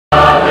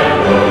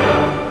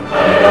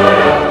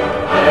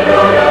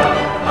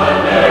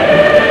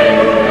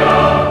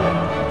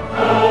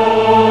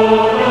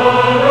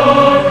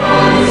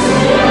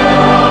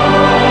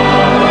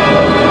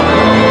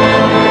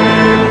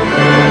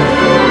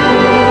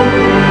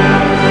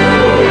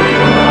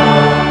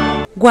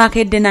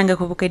Gwakedde nange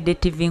ku Bukedde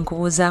TV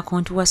nkubuuzaako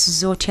nti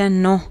wasuze otya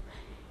nno?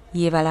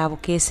 Yeebala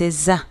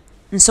abukeesezza.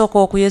 Nsooka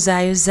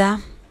okuyozaayoza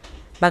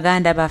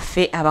baganda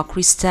baffe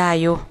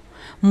abakristaayo,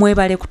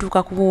 mwebale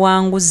kutuuka ku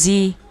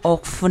buwanguzi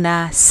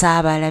okufuna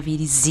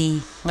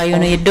Ssaabalabirizi nga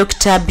yono ye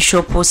Dr.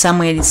 Bishop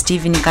Samuel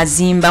Stephen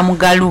Kazimba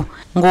Mugalu,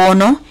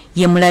 ng'ono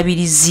ye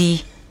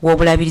mulabirizi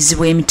w'obulabirizi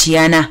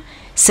bw'Emityana.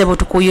 Ssebo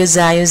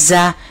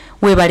tukuyozaayoza,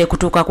 weebale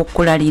kutuuka ku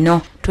kkula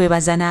lino.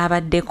 Twebaza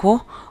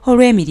n'abaddeko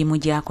olw'emirimu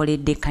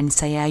gy'akoledde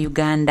ekkanisa ya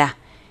Uganda.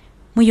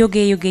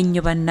 Muyogeeyoge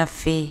ennyo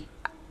bannaffe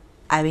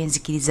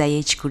ab'enzikiriza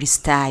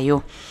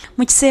y'Ekikristaayo.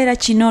 Mu kiseera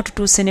kino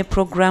tutuuse ne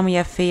pulogulaamu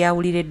yaffe ya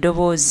Wulira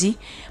Eddoboozi,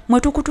 mwe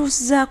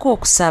tukutuusizaako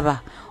okusaba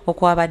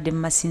okwabadde mu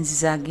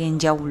masinzizo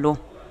ag'enjawulo.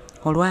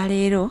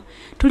 Olwaleero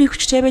tuli ku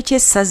kitebe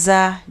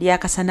ky'essaza lya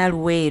kasana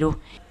Luweero,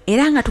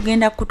 era nga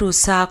tugenda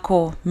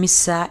kukutuusaako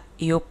misa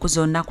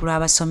ey'okukuza olunaku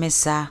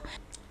lw'abasomesa.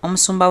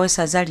 Omusumba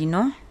w'essaza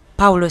lino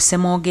Paulo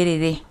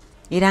Semwogerere,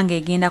 era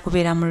ng'egenda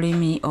kubeera mu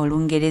lulimi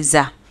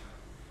Olungereza.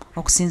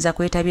 Okusinza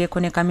kwetabyeko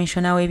ne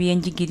kamishona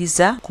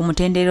w'ebyenjigiriza ku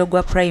mutendero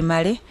gwa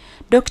primary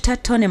Dr.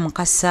 Tony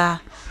Mukasa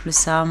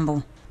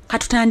Lusambu.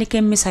 Katutandike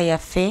emmisa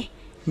yaffe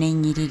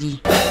n'ennyiriri.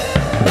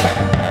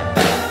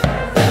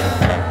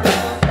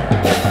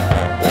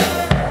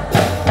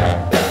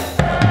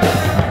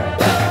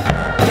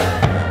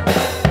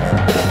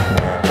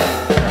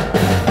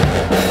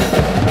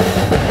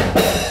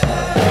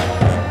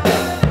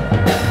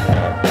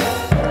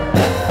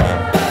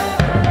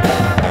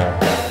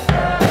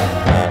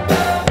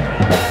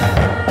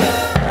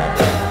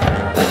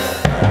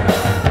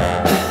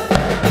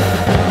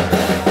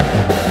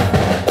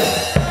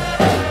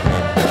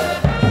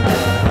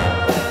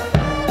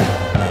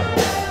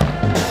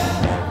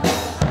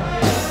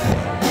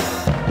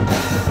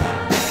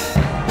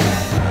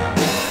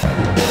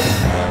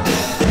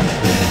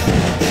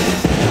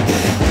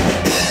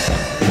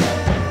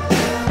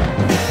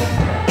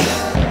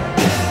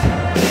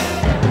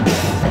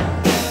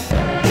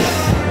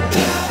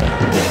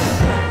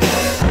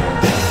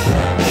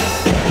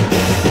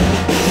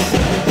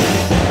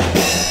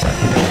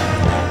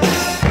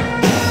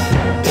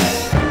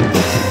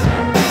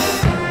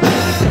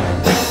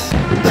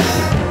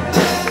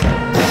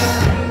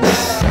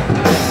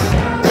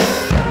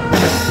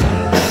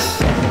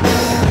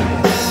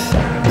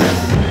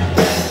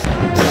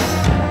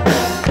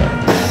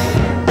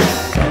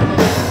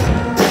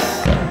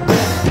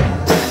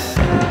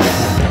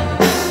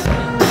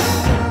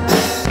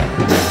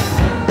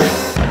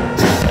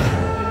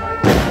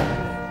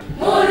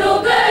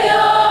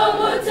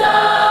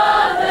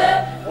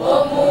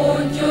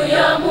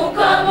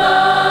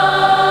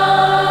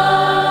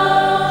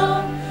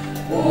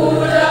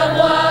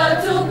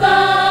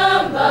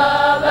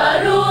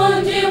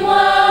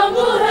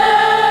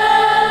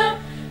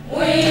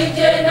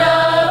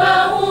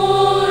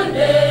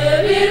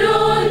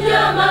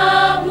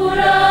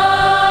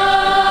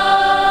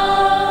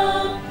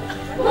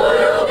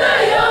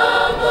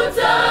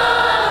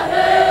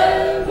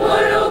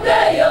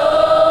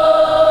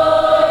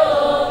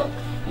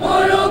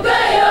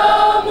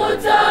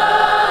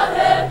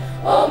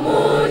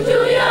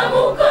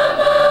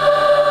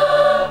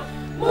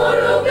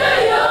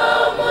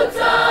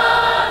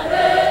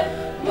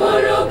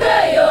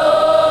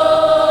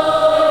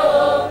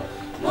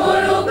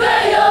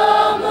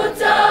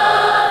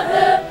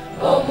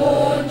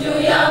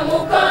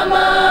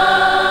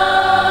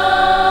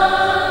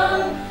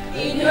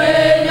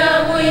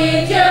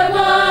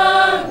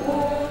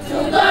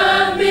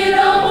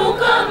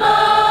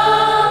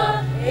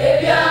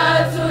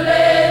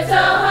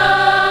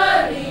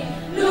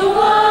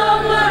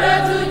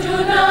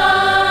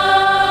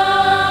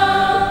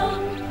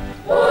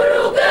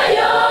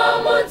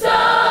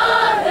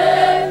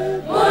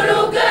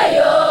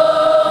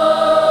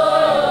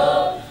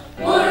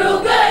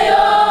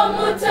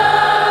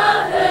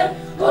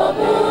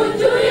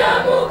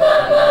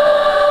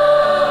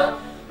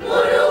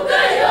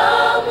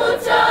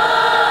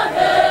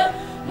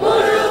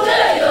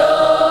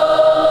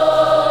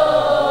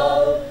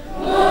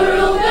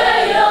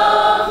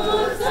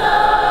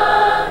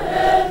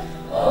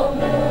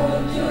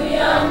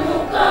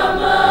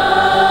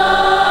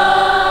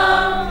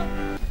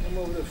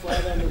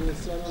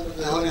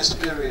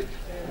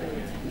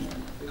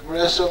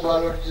 Of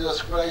our Lord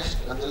Jesus Christ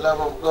and the love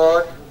of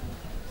God,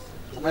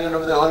 the communion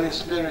of the Holy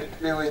Spirit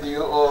be with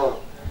you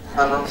all.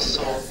 And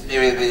also be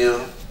with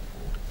you.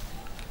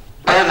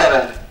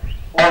 Brethren,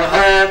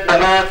 although the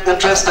Lord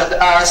entrusted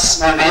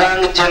us with the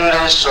young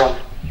generation,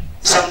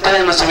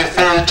 sometimes we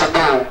fail to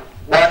do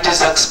what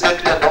is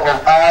expected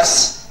of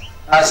us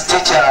as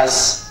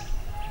teachers.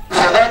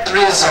 For that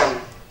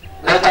reason,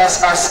 let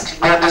us ask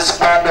God's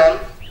pardon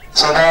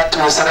so that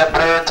we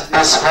celebrate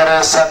this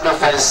holy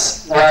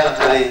sacrifice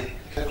worthily.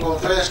 I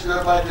confess to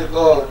Almighty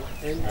God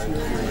and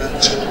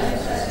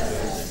to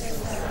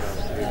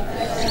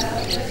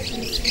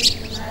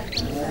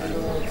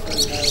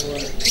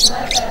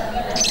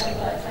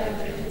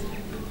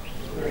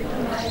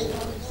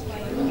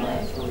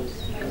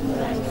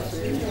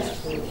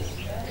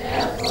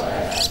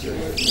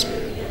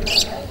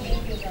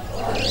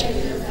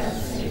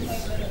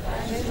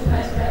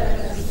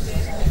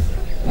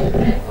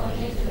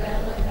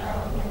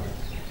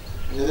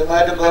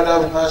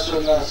mercy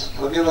on us,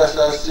 forgive us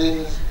our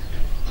sins,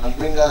 and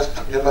bring us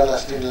to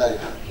everlasting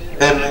life.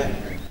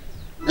 Amen.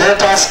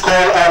 Let us call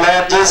our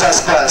Lord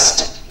Jesus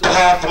Christ to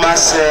have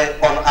mercy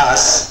on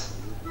us.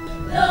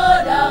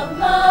 Lord have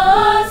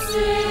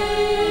mercy,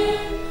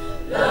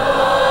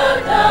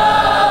 Lord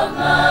have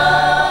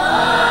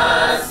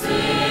mercy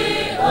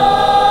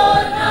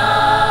on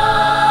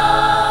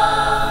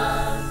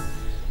us.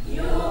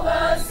 You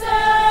are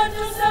sent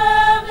to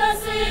save the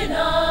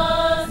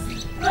sinners.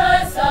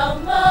 Christ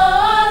have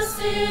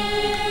mercy,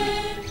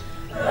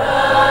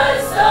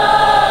 Christ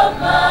have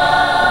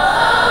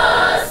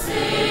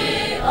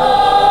mercy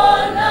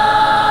on us.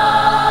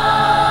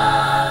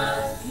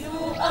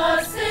 You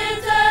are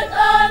seated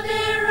at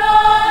the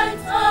right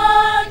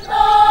hand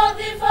of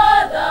the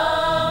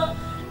Father.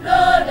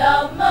 Lord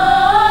have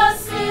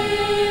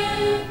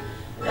mercy,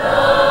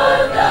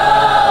 Lord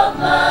have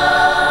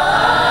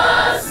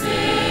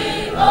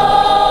mercy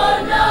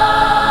on us.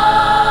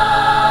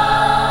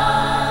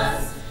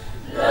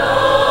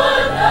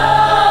 Lord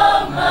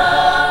have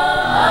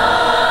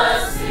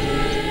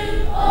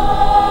mercy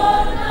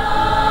on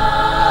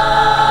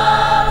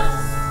us.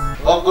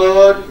 O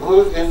God,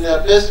 who in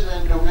the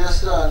abasement of your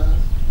Son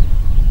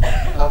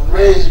have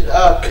raised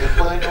up a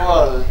fallen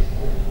world,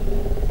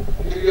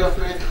 fill your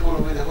faithful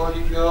with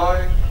holy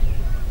joy.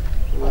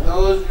 For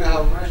those you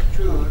have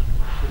rescued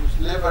from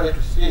slavery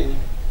to sin,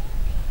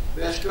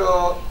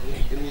 bestow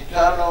in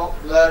eternal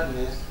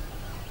gladness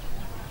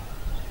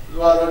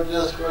through our Lord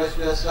Jesus Christ,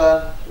 your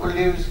Son, who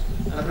lives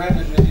and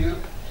reigns with you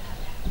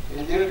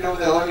in the unity of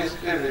the Holy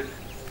Spirit,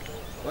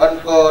 one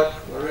God,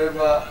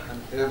 forever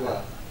and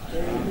ever.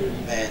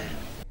 Amen.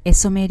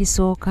 Essomo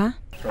erisooka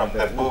From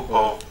the book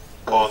of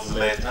Paul's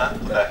letter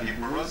to the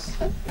Hebrews,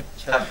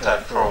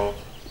 chapter 12,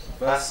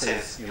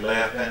 verses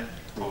 11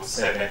 to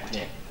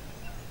 17.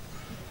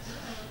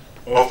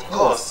 Of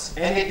course,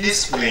 any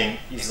discipline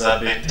is at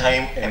the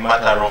time a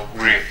matter of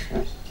grief,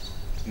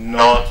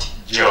 not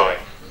joy.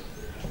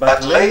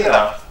 But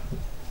later,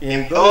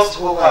 in those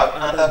who have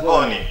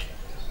undergone it,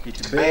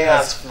 it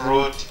bears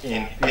fruit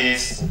in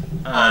peace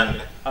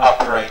and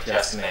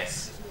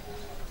uprightness.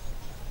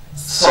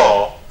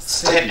 So,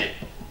 steady,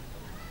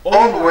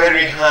 all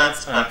weary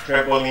hands and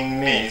trembling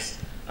knees,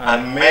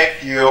 and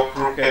make your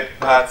crooked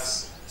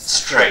paths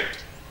straight.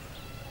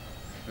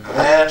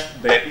 Then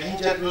the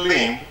injured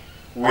limb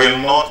will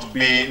not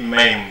be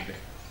maimed.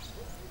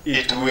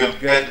 It will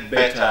get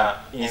better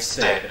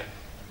instead.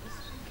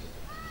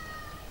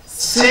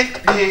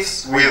 Seek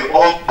peace with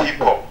all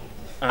people,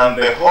 and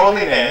the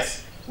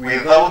holiness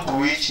without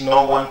which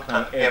no one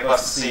can ever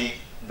see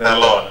the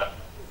Lord.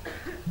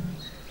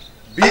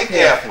 Be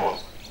careful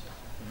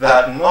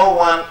that no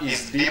one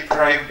is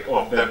deprived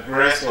of the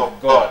grace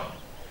of God,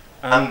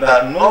 and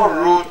that no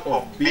root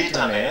of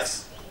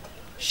bitterness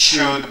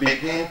should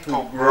begin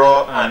to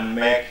grow and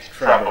make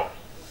trouble.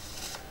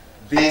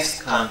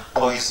 This can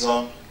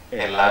poison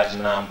a large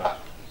number.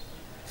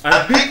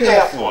 And be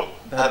careful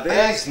that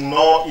there is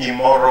no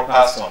immoral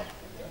person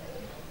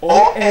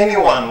or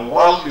anyone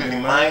worldly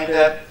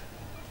minded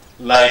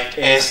like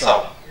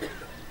Esau,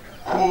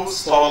 who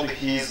sold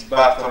his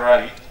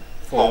birthright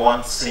for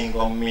one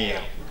single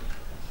meal.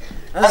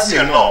 As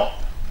you know,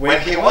 when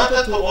he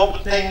wanted to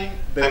obtain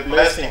the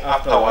blessing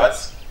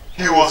afterwards,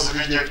 he was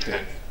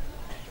rejected.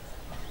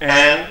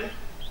 And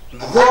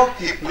though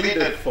he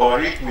pleaded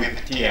for it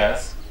with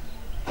tears,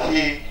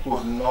 he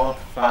could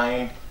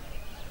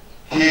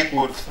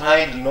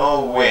find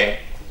no way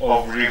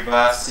of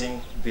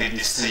reversing the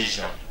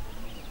decision.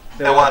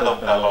 The word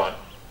of the Lord.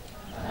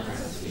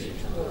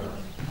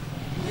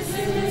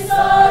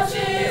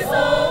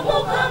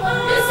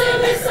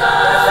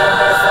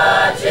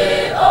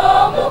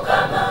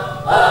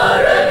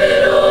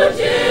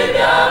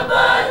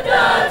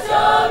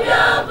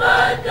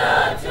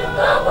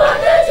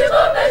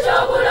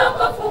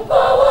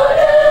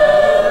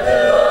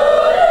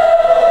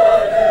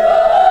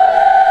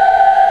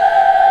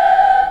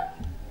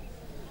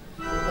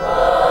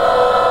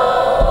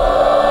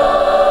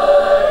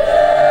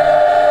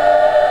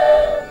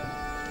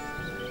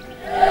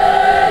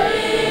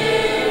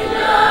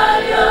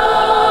 Elia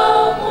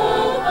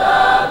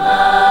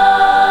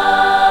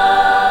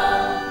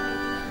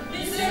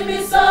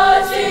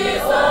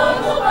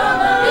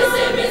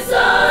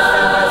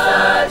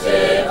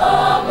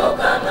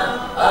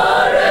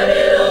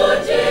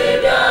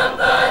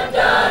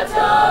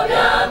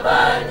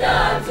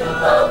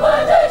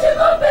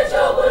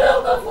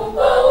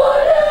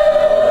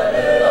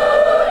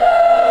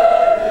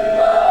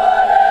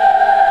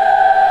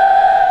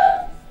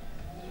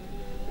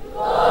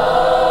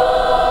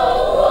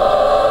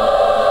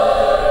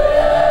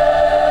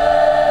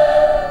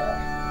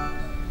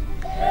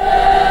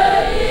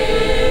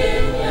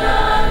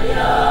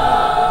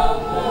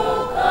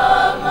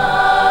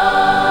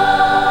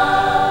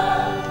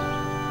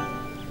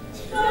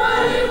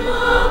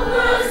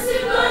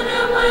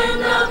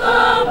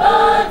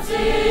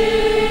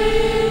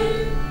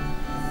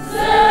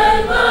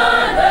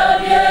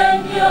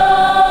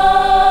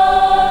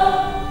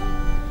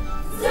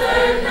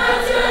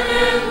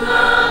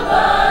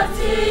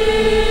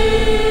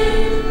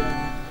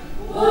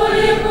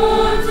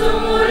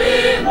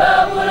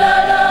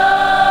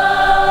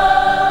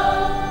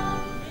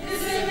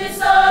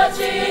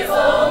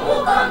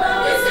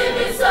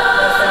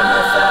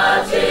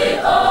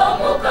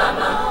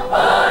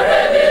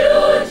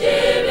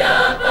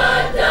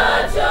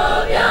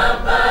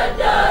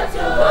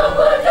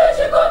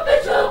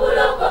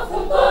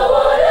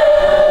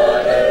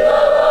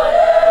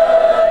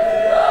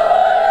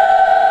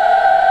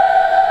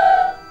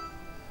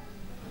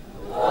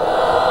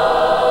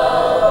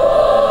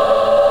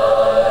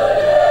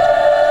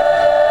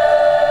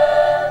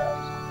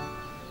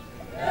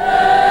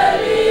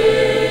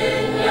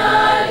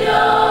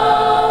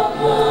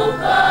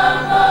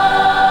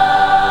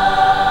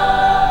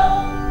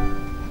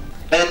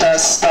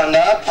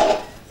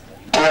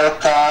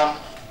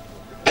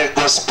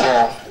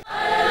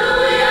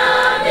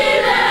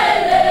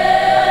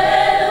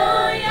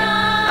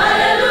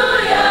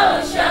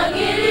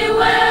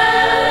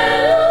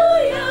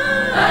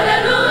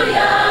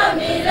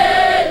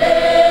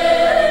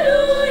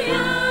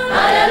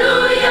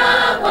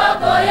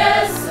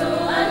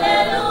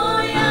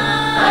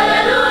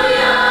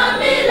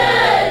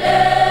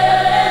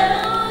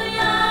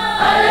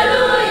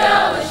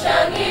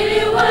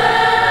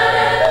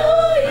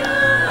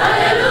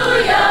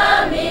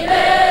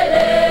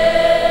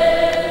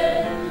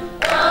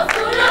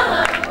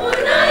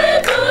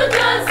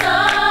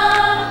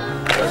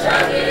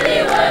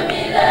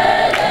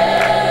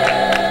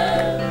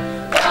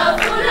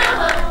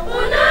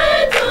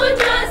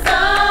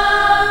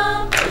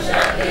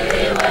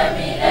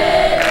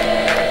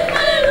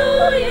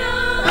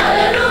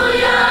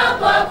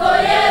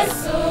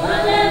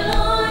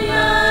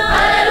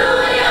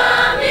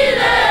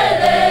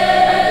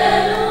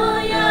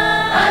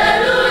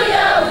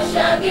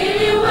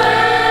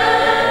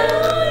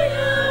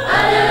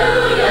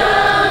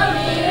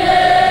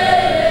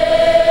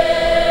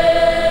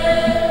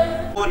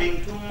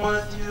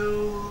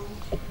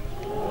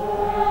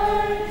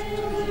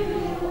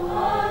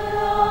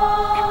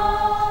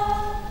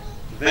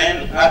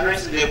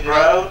addressing the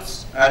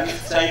crowds and his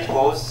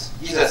disciples,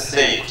 Jesus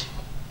said,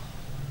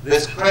 "The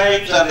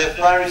scribes and the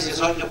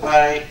Pharisees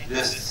occupy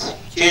the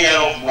chair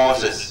of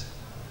Moses.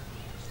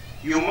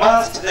 You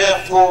must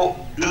therefore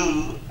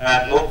do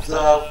and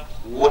observe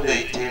what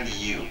they tell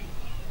you,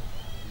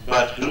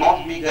 but do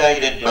not be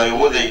guided by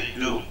what they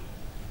do,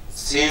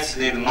 since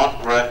they do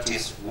not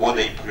practice what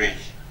they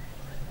preach.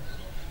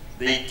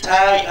 They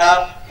tie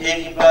up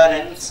heavy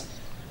burdens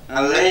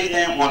and lay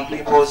them on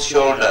people's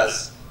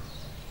shoulders,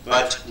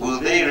 but will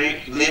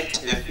they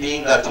lift a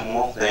finger to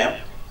move them?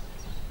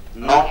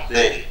 Not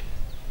they.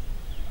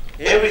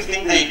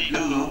 Everything they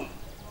do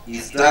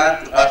is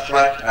done to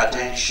attract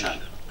attention,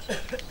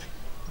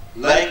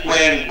 like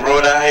wearing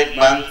broader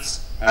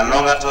headbands and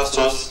longer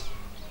tassels,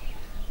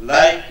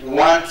 like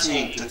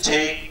wanting to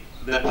take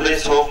the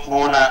place of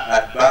honor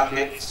at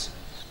banquets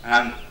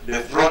and the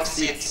front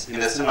seats in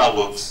the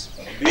synagogues,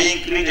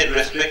 being greeted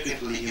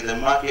respectively in the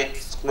market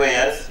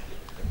squares,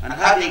 and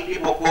having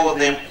people call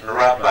them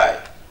rabbi.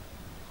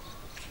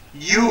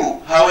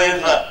 You,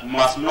 however,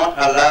 must not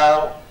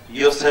allow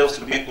yourselves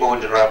to be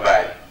called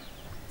rabbi,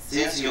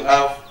 since you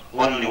have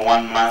only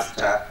one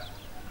master,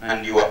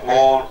 and you are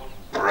all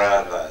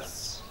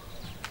brothers.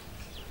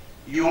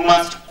 You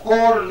must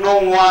call no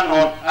one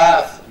on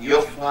earth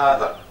your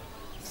father,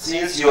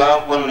 since you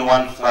have only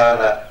one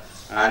Father,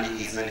 and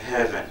he is in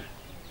heaven.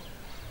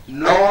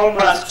 Nor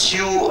must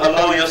you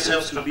allow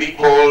yourselves to be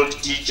called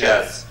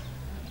teachers,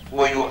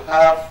 for you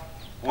have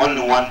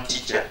only one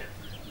teacher,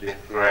 the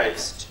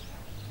Christ.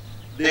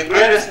 The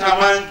greatest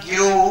among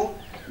you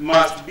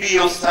must be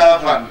your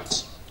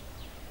servant.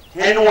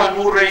 Anyone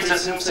who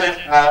raises himself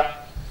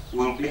up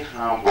will be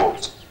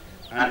humbled,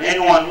 and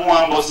anyone who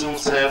humbles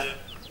himself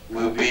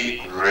will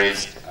be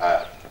raised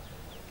up."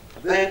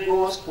 The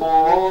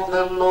gospel of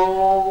the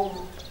Lord.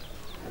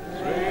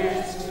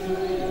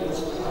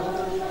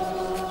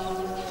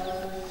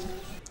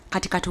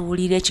 Kati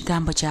katuwulire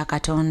ekigambo kya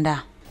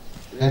Katonda.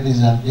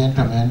 Ladies and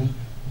gentlemen,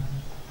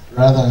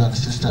 brothers and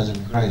sisters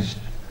in Christ,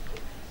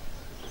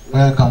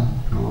 welcome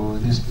to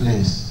this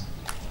place.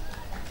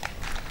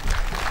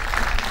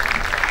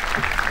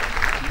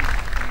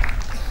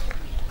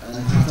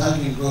 And for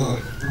thanking God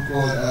who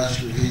called us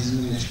to his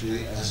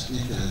ministry as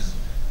teachers,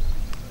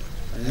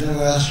 and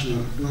help us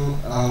to do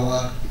our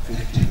work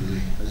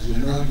effectively. As you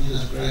know,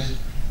 Jesus Christ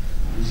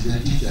is the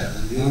teacher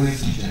and the only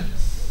teacher.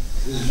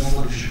 There is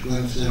nobody who should call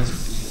himself a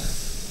teacher,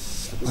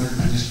 according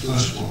to this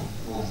gospel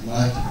of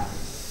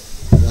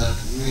Matthew that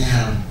we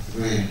have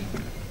read.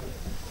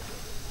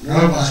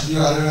 Nor must you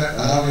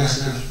allow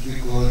yourselves to be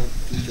called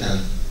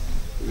teachers.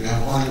 We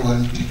have only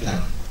one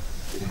teacher,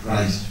 the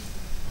Christ.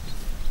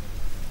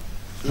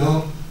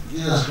 So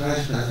Jesus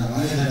Christ has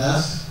anointed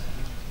us,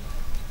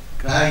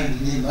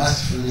 kindly,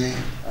 mercifully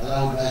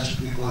allowed us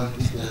to be called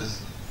teachers.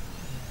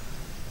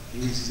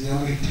 He is the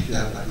only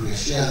teacher, but we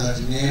share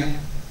that name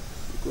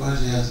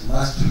because he has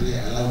mercifully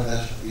allowed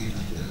us to be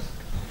teachers.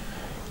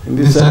 In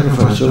this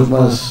sacrifice of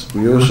Mass,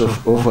 we also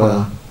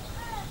offer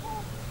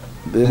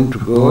them to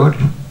God,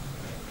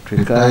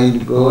 to a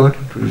kind God,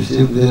 to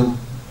receive them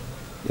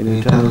in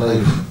eternal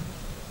life.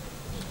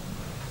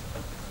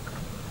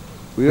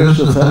 We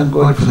also thank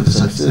God for the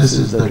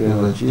successes that we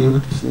have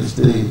achieved since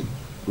we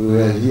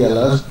were here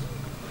last.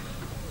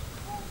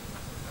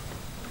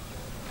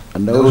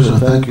 And I also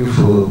thank you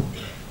for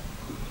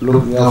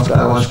looking after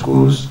our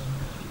schools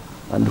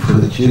and for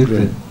the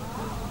children.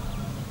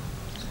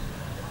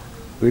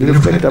 We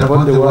reflect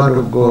upon the Word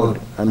of God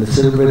and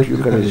celebrate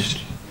Eucharist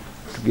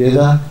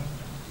together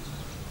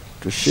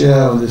to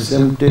share on the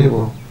same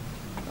table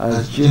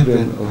as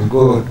children of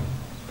God,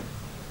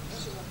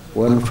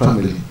 one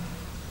family.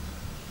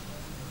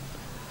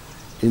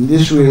 In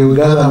this way, we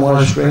gather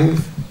more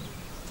strength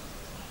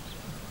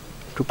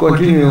to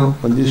continue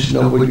on this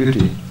noble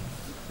duty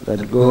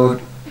that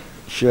God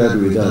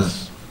shared with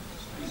us.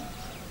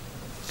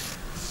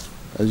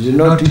 As you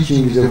know,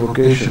 teaching is a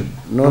vocation.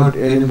 Not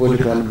anybody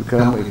can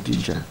become a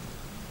teacher.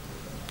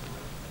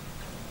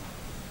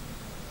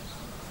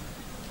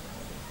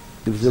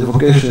 It's a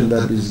vocation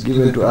that is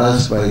given to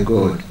us by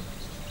God.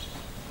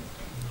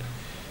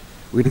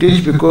 We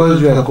teach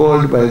because we are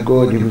called by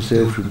God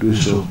himself to do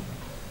so.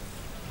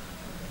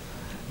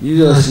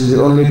 Jesus is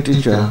the only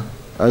teacher,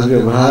 as we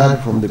have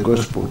heard from the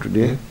gospel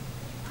today.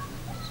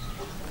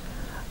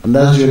 And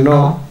as you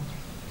know,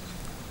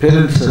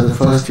 parents are the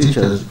first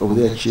teachers of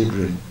their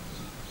children.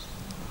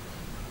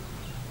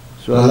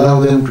 So allow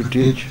them to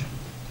teach.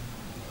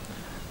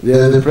 They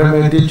are the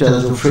primary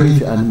teachers of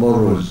faith and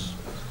morals.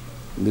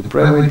 The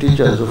primary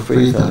teachers of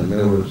faith and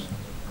morals.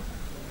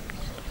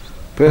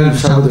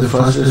 Parents have the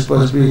first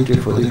responsibility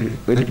for the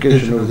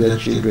education of their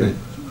children.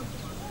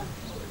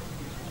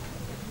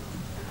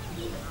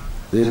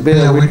 They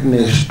bear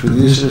witness to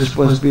this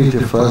responsibility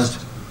first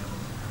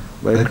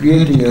by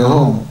creating a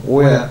home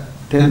where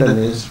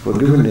tenderness,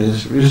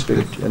 forgiveness,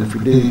 respect, and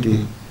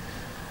fidelity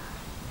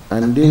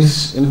and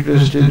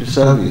disinterested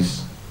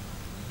service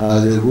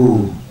are the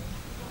rule.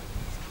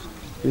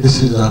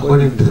 This is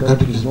according to the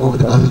Catechism of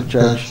the Catholic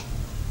Church,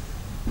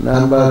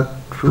 number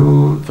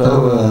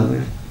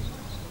 2000.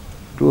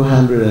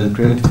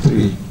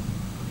 223.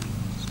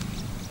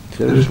 It's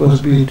the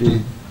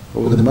responsibility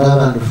of the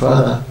mother and the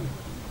father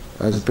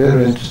as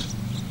parents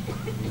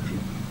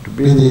to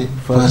be the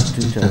first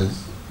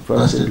teachers,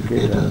 first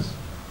educators.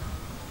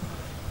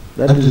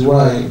 That is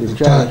why the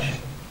Church,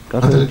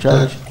 Catholic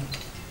Church,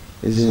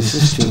 is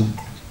insisting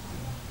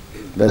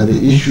that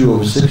the issue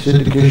of sex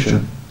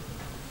education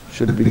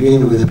should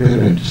begin with the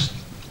parents,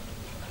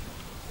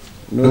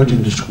 not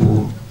in the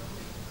school.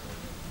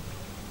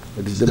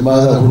 It is the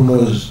mother who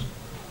knows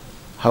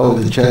how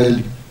the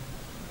child,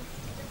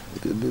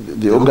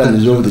 the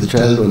organs of the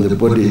child on the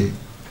body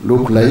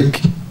look like.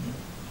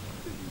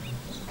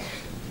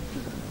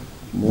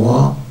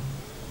 More,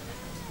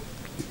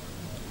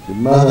 the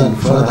mother and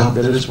father have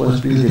the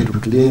responsibility to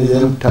clean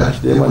them, touch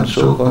them, and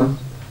so on.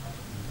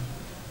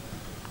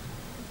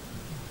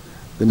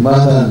 The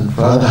mother and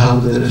father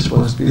have the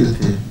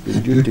responsibility, the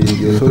duty,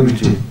 the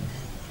authority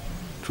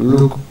to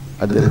look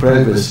at the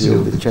privacy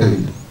of the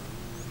child.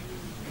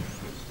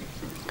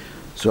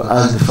 So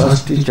as the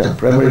first teacher,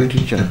 primary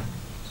teacher,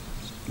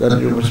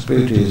 that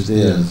responsibility is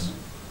theirs.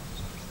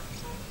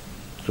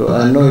 So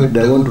I know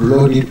they want to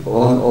load it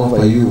on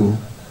over you,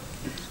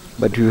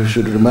 but you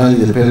should remind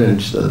the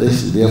parents that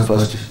this is their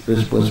first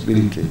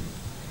responsibility.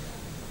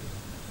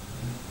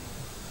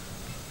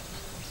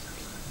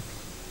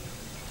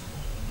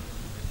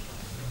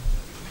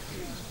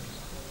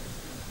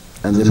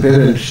 And the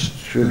parents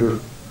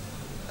should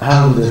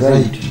have the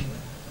right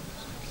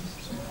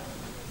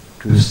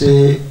to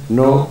say,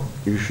 no,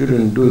 you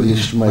shouldn't do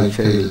this to my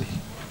child.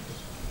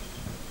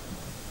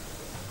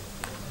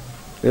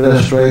 Let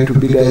us try to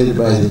be guided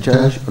by the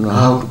Church on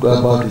how to go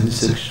about this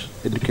sex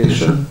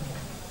education,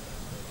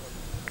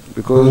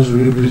 because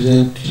we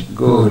represent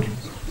God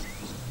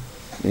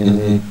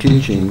in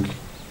teaching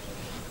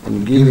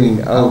and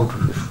giving out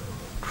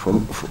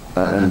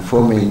and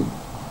forming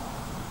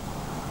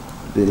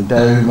the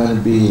entire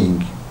human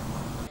being.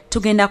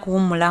 Tugenda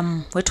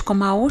kuwummulamu bwe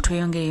tukomawo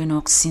tweyongereyo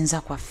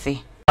n'okusinza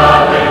kwaffe.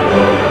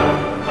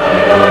 Hallelujah,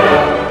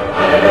 hallelujah,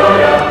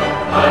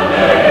 hallelujah.